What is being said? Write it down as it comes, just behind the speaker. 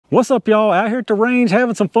What's up, y'all? Out here at the range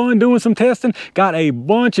having some fun doing some testing. Got a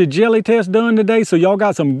bunch of jelly tests done today, so y'all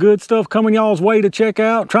got some good stuff coming y'all's way to check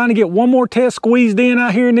out. Trying to get one more test squeezed in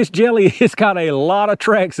out here in this jelly. It's got a lot of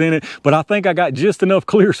tracks in it, but I think I got just enough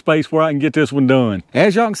clear space where I can get this one done.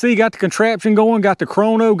 As y'all can see, got the contraption going, got the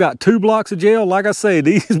chrono, got 2 blocks of gel. Like I say,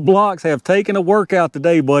 these blocks have taken a workout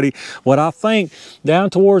today, buddy. What I think down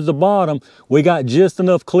towards the bottom, we got just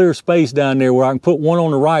enough clear space down there where I can put one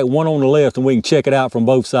on the right, one on the left, and we can check it out from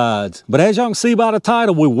both sides. But as y'all can see by the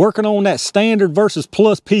title, we're working on that standard versus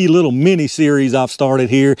plus P little mini series I've started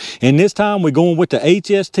here. And this time we're going with the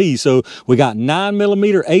HST. So we got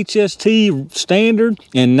 9mm HST standard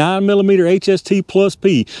and 9mm HST plus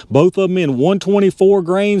P. Both of them in 124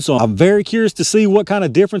 grain. So I'm very curious to see what kind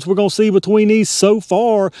of difference we're going to see between these. So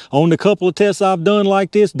far on the couple of tests I've done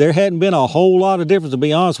like this, there hadn't been a whole lot of difference, to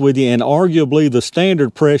be honest with you. And arguably the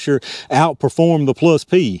standard pressure outperformed the plus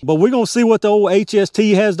P. But we're going to see what the old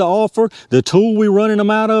HST has to offer. The tool we're running them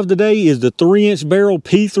out of today is the 3-inch barrel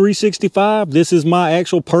P365. This is my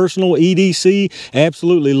actual personal EDC.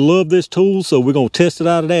 Absolutely love this tool, so we're going to test it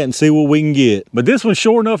out of that and see what we can get. But this one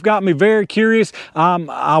sure enough got me very curious.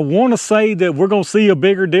 I want to say that we're going to see a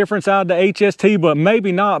bigger difference out of the HST, but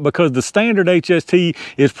maybe not, because the standard HST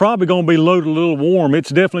is probably going to be loaded a little warm. It's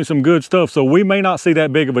definitely some good stuff, so we may not see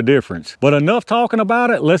that big of a difference. But enough talking about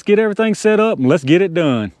it. Let's get everything set up and let's get it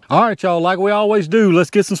done. All right, y'all, like we always do, let's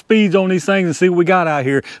get some speeds on these things and see what we got out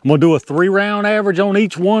here. I'm gonna do a 3-round average on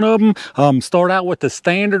each one of them. Start out with the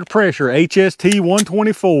standard pressure, HST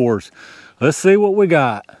 124s. Let's see what we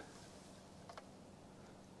got.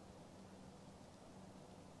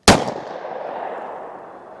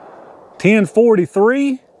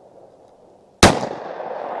 .1043,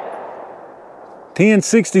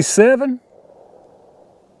 1067,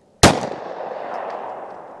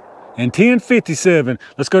 and 1057.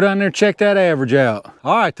 Let's go down there and check that average out.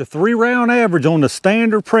 All right, the 3-round average on the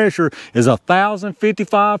standard pressure is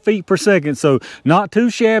 1,055 feet per second. So not too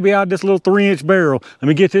shabby out of this little 3-inch barrel. Let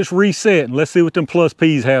me get this reset and let's see what them plus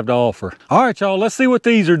P's have to offer. All right, y'all, let's see what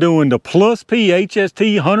these are doing. The plus P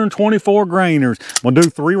HST 124 grainers. I'm gonna do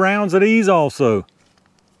 3 rounds of these also.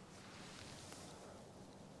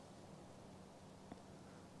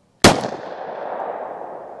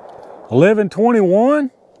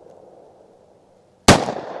 .1121.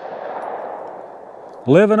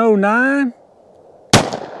 1109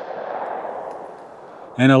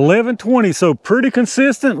 and 1120, so pretty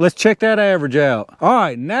consistent. Let's check that average out. All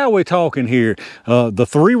right, now we're talking here. The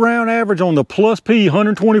 3-round average on the plus P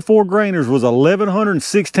 124 grainers was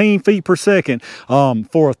 1,116 feet per second.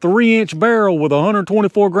 For a 3-inch barrel with a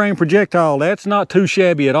 124 grain projectile, that's not too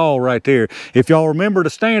shabby at all right there. If y'all remember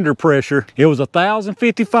the standard pressure, it was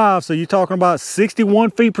 1,055, so you're talking about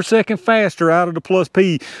 61 feet per second faster out of the plus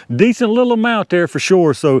P. Decent little amount there for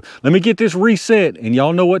sure. So let me get this reset and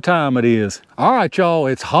y'all know what time it is. All right, y'all,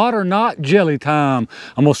 it's hot or not jelly time.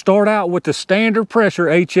 I'm gonna start out with the standard pressure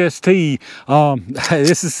HST.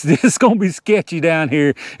 This is gonna be sketchy down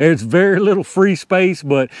here. There's very little free space,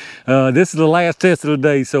 but this is the last test of the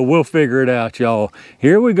day, so we'll figure it out, y'all.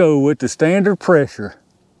 Here we go with the standard pressure.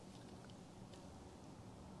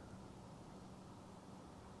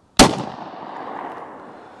 All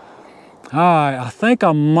right, I think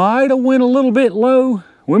I might have went a little bit low.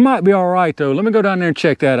 We might be all right though. Let me go down there and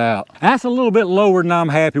check that out. That's a little bit lower than I'm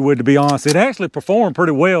happy with, to be honest. It actually performed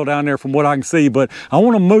pretty well down there from what I can see, but I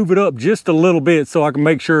want to move it up just a little bit so I can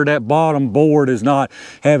make sure that bottom board is not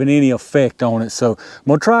having any effect on it. So I'm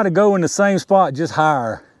gonna try to go in the same spot, just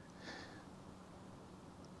higher.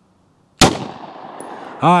 All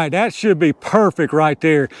right, that should be perfect right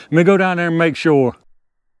there. Let me go down there and make sure.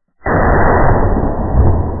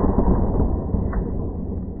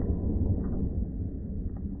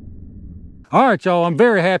 All right, y'all, I'm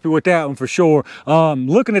very happy with that one for sure.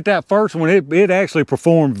 Looking at that first one, it actually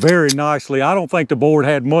performed very nicely. I don't think the board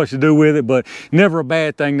had much to do with it, but never a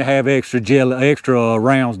bad thing to have extra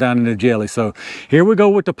rounds down in the jelly. So here we go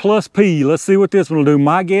with the plus P. Let's see what this one will do.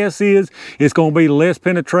 My guess is it's gonna be less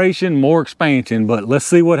penetration, more expansion, but let's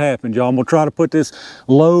see what happens, y'all. I'm gonna try to put this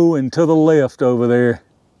low and to the left over there.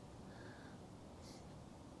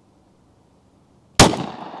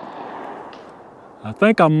 I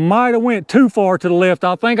think I might have went too far to the left.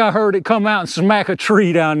 I think I heard it come out and smack a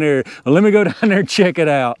tree down there. Well, let me go down there and check it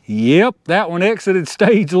out. Yep, that one exited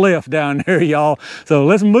stage left down there, y'all. So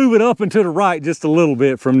let's move it up and to the right just a little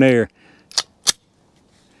bit from there.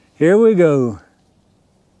 Here we go.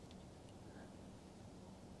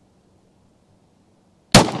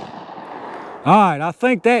 All right, I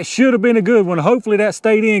think that should have been a good one. Hopefully that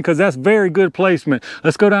stayed in because that's very good placement.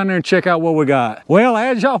 Let's go down there and check out what we got. Well,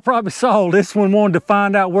 as y'all probably saw, this one wanted to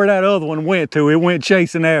find out where that other one went to. It went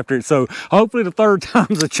chasing after it. So hopefully the third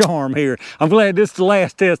time's a charm here. I'm glad this is the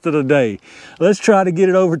last test of the day. Let's try to get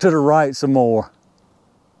it over to the right some more.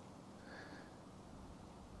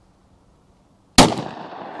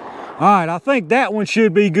 All right, I think that one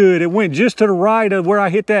should be good. It went just to the right of where I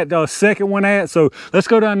hit that second one at. So let's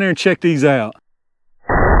go down there and check these out.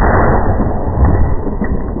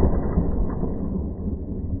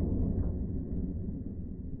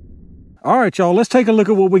 All right, y'all, let's take a look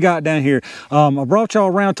at what we got down here. I brought y'all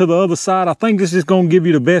around to the other side. I think this is going to give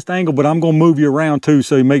you the best angle, but I'm going to move you around too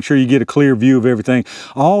so you make sure you get a clear view of everything.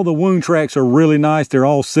 All the wound tracks are really nice. They're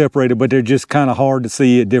all separated, but they're just kind of hard to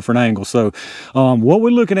see at different angles. So what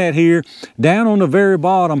we're looking at here, down on the very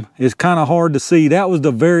bottom, is kind of hard to see. That was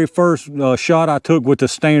the very first shot I took with the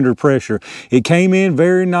standard pressure. It came in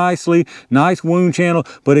very nicely, nice wound channel,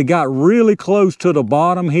 but it got really close to the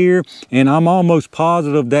bottom here, and I'm almost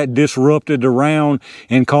positive that disrupted the round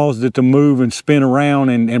and caused it to move and spin around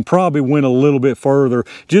and probably went a little bit further,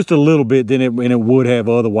 just a little bit than it would have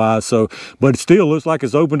otherwise. So, but it still looks like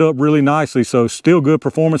it's opened up really nicely. So still good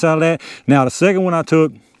performance out of that. Now the second one I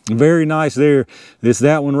took, very nice there.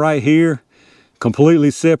 That one right here, completely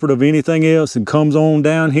separate of anything else, and comes on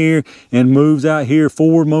down here and moves out here.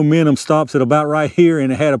 Forward momentum stops at about right here,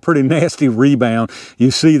 and it had a pretty nasty rebound. You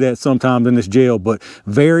see that sometimes in this gel, but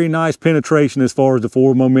very nice penetration as far as the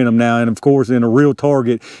forward momentum now. And of course, in a real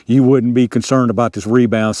target, you wouldn't be concerned about this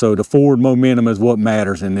rebound. So the forward momentum is what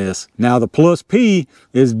matters in this. Now the plus P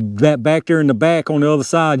is that back there in the back on the other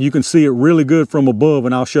side. You can see it really good from above,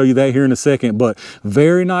 and I'll show you that here in a second. But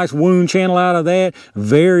very nice wound channel out of that.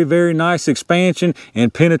 Very, very nice expansion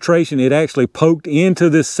and penetration. It actually poked into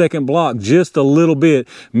this second block just a little bit,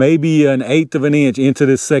 maybe an 1/8 of an inch into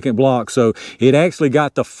this second block. So it actually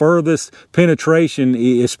got the furthest penetration,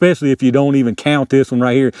 especially if you don't even count this one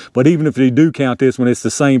right here. But even if you do count this one, it's the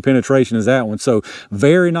same penetration as that one. So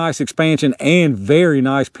very nice expansion and very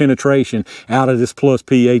nice penetration out of this plus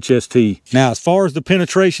P HST. Now, as far as the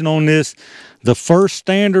penetration on this, the first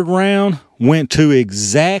standard round went to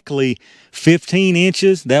exactly 15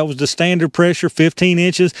 inches. That was the standard pressure, 15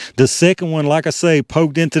 inches. The second one, like I say,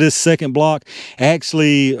 poked into this second block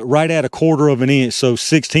actually right at 1/4 of an inch, so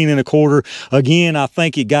 16 1/4. Again, I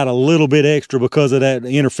think it got a little bit extra because of that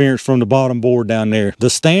interference from the bottom board down there. The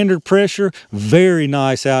standard pressure, very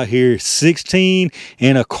nice out here, 16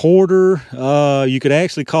 1/4. You could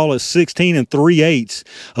actually call it 16 3/8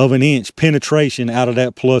 of an inch penetration out of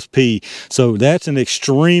that plus P. So that's an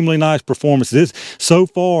extremely nice performance. So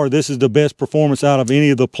far, this is the best performance out of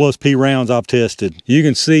any of the plus P rounds I've tested. You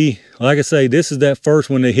can see, like I say, this is that first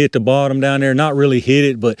one that hit the bottom down there. Not really hit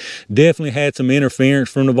it, but definitely had some interference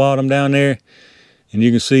from the bottom down there. And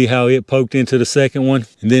you can see how it poked into the second one.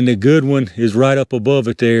 And then the good one is right up above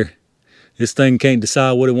it there. This thing can't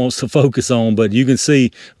decide what it wants to focus on, but you can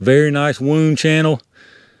see very nice wound channel.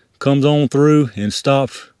 Comes on through and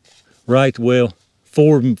stops right, well,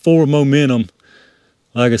 forward momentum.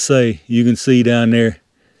 Like I say, you can see down there,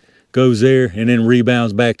 goes there and then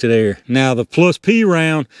rebounds back to there. Now the plus P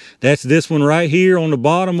round, that's this one right here on the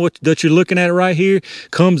bottom, that you're looking at right here,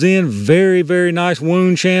 comes in very, very nice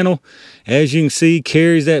wound channel. As you can see,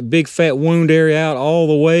 carries that big fat wound area out all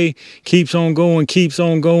the way, keeps on going,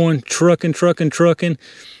 trucking,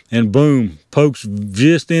 and boom, pokes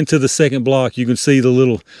just into the second block. You can see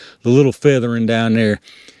the little feathering down there,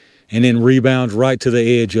 and then rebounds right to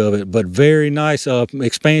the edge of it. But very nice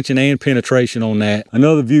expansion and penetration on that.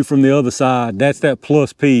 Another view from the other side, that's that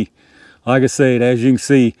plus P. Like I said, as you can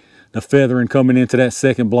see, the feathering coming into that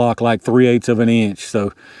second block like 3/8 of an inch.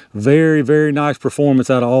 So very, very nice performance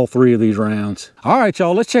out of all three of these rounds. All right,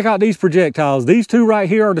 y'all, let's check out these projectiles. These two right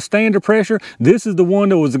here are the standard pressure. This is the one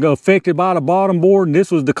that was affected by the bottom board, and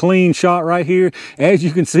this was the clean shot right here. As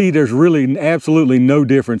you can see, there's really absolutely no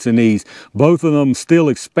difference in these. Both of them still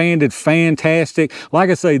expanded fantastic. Like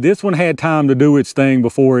I say, this one had time to do its thing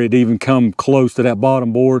before it even come close to that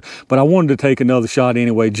bottom board, but I wanted to take another shot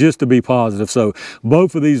anyway, just to be positive. So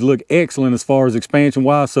both of these look excellent as far as expansion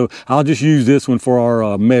wise, so I'll just use this one for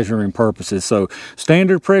our measuring purposes. So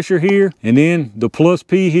standard pressure here, and then the plus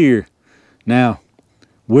P here. Now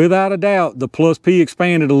without a doubt, the plus P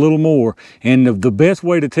expanded a little more, and the best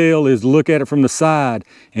way to tell is look at it from the side,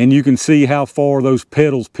 and you can see how far those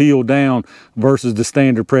petals peel down versus the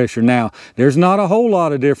standard pressure. Now there's not a whole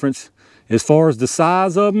lot of difference As far as the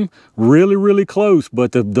size of them, really, really close,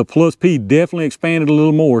 but the Plus P definitely expanded a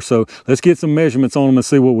little more. So let's get some measurements on them and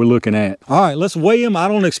see what we're looking at. All right, let's weigh them. I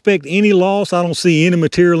don't expect any loss. I don't see any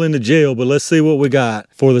material in the gel, but let's see what we got.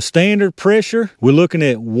 For the standard pressure, we're looking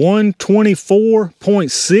at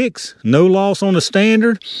 124.6. No loss on the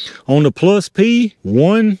standard. On the Plus P,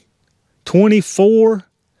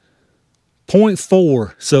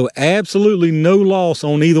 124.4. So absolutely no loss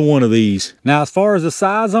on either one of these. Now, as far as the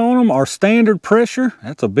size on them, our standard pressure,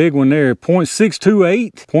 that's a big one there,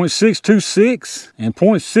 0.628, 0.626, and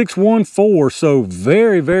 0.614. So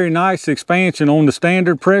very, very nice expansion on the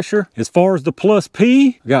standard pressure. As far as the Plus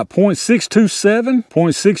P, we got 0.627,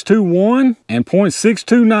 0.621, and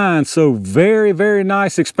 0.629. So very, very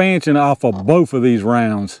nice expansion off of both of these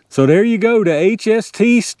rounds. So there you go, the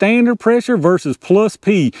HST standard pressure versus Plus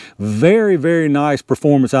P. Very, very nice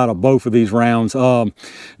performance out of both of these rounds.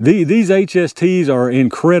 These HSTs are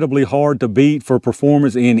incredibly hard to beat for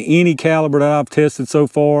performance in any caliber that I've tested so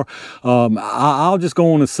far. I'll just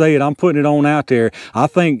go on and say it. I'm putting it on out there. I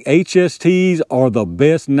think HSTs are the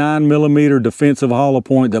best 9mm defensive hollow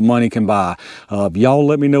point that money can buy. Y'all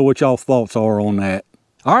let me know what y'all's thoughts are on that.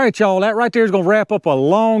 All right, y'all, that right there is going to wrap up a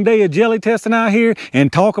long day of jelly testing out here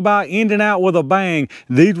and talk about ending out with a bang.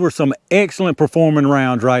 These were some excellent performing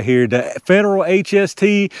rounds right here. The Federal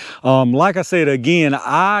HST, like I said, again,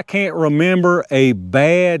 I can't remember a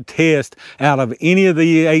bad test out of any of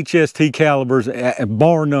the HST calibers,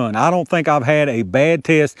 bar none. I don't think I've had a bad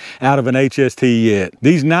test out of an HST yet.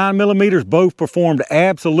 These 9mm both performed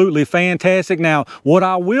absolutely fantastic. Now, what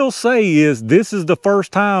I will say is this is the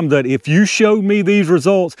first time that if you showed me these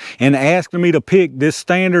results and asked me to pick this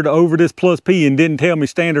standard over this Plus P and didn't tell me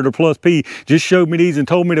standard or Plus P, just showed me these and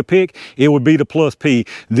told me to pick, it would be the Plus P.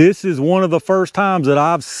 This is one of the first times that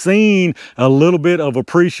I've seen a little bit of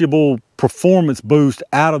appreciable performance boost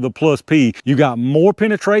out of the Plus P. You got more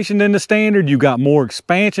penetration than the standard, you got more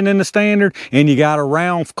expansion than the standard, and you got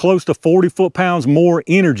around close to 40 foot-pounds more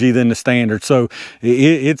energy than the standard. So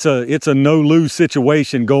it's a no-lose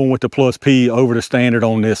situation going with the Plus P over the standard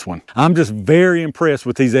on this one. I'm just very impressed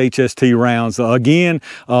with these HST rounds. Again,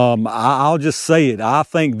 I'll just say it. I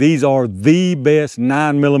think these are the best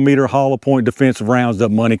 9mm hollow point defensive rounds that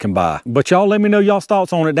money can buy. But y'all let me know y'all's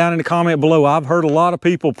thoughts on it down in the comment below. I've heard a lot of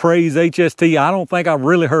people praise HST. I don't think I've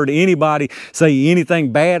really heard anybody say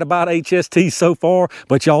anything bad about HST so far,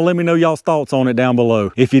 but y'all let me know y'all's thoughts on it down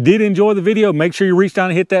below. If you did enjoy the video, make sure you reach down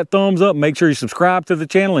and hit that thumbs up. Make sure you subscribe to the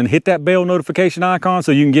channel and hit that bell notification icon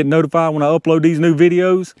so you can get notified when I upload these new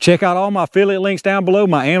videos. Check out all my affiliate links down below,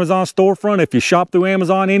 my Amazon storefront. If you shop through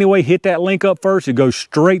Amazon anyway, hit that link up first. It goes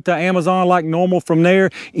straight to Amazon like normal. From there,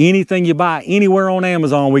 anything you buy anywhere on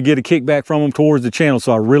Amazon, we get a kickback from them towards the channel,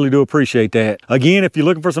 so I really do appreciate that. Again, if you're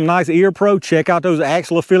looking for some nice ear pro, check out those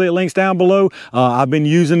actual affiliate links down below. I've been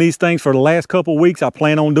using these things for the last couple weeks. I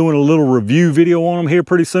plan on doing a little review video on them here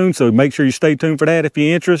pretty soon, so make sure you stay tuned for that if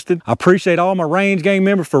you're interested. I appreciate all my range gang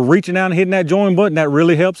members for reaching out and hitting that join button. That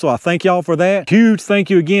really helps, so I thank y'all for that. Huge thank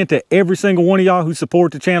you again to every single one of y'all who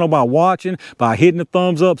support the channel by watching, by hitting the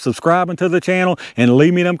thumbs up, subscribing to the channel, and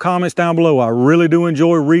leave me them comments down below. I really do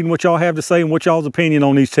enjoy reading what y'all have to say and what y'all's opinion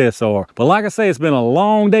on these tests are. But like I say, it's been a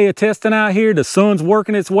long day of testing out here. The sun's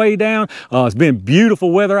working its way down. It's been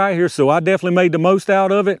beautiful weather out here, so I definitely made the most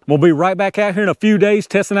out of it. We'll be right back out here in a few days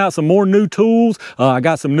testing out some more new tools. I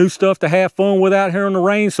got some new stuff to have fun with out here on the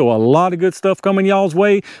range, so a lot of good stuff coming y'all's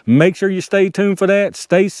way. Make sure you stay tuned for that.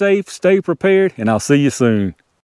 Stay safe, stay prepared, and I'll see you soon.